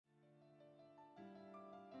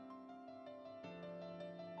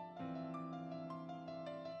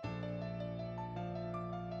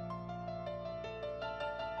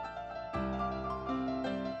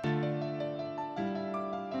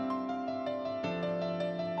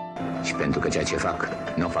Și pentru că ceea ce fac,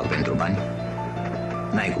 nu o fac pentru bani,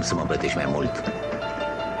 n-ai cum să mă plătești mai mult.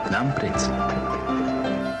 N-am preț.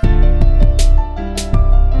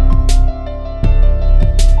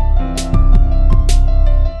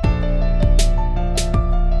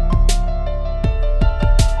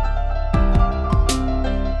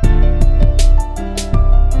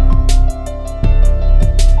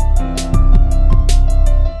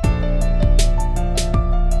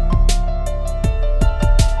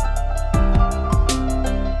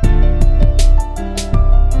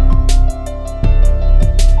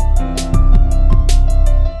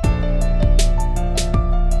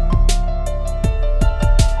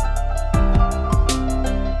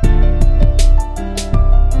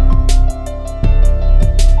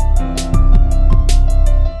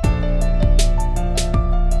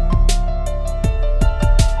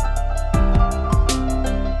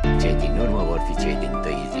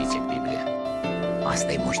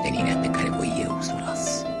 Asta e moștenirea pe care voi eu să o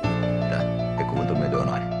las. Da, pe cuvântul meu de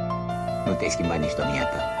onoare. Nu te-ai schimbat nici domnia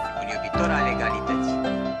ta. Un iubitor al legalității.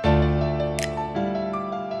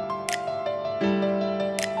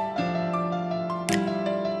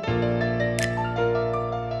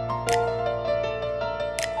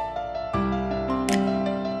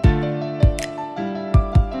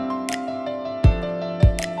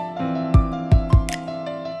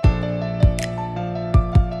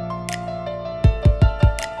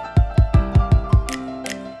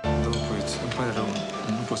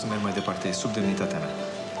 Nu pot să merg mai departe, e sub demnitatea mea.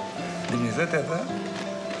 Demnitatea ta?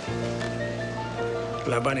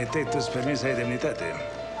 La banii tăi tu îți permiți să ai demnitate.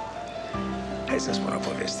 Hai să spun o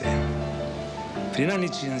poveste. Prin anii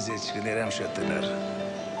 50, când eram și eu tânăr,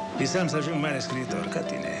 visam să ajung mare scriitor, ca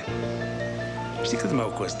tine. Știi cât m-au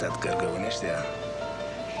costat cărgăunii ăștia?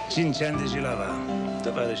 5 ani de jilava.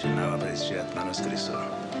 Tovarășii n-au apreciat manuscrisul.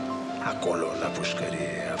 Acolo, la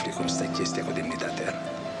pușcărie, afli cum stă chestia cu demnitatea.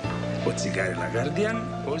 O țigară la gardian,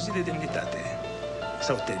 o zi de demnitate.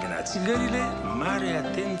 S-au terminat țigările, mare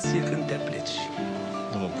atenție când te apleci.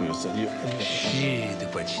 Nu mă pui eu serios. Și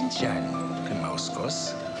după 5 ani, când m-au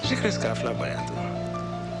scos, și crezi că afla băiatul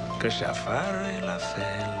că și afară e la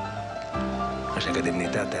fel. Așa că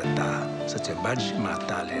demnitatea ta să te bagi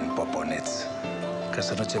matale în poponeț, ca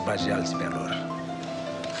să nu te bagi alții pe lor.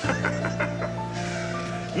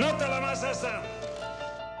 Notă la masa asta!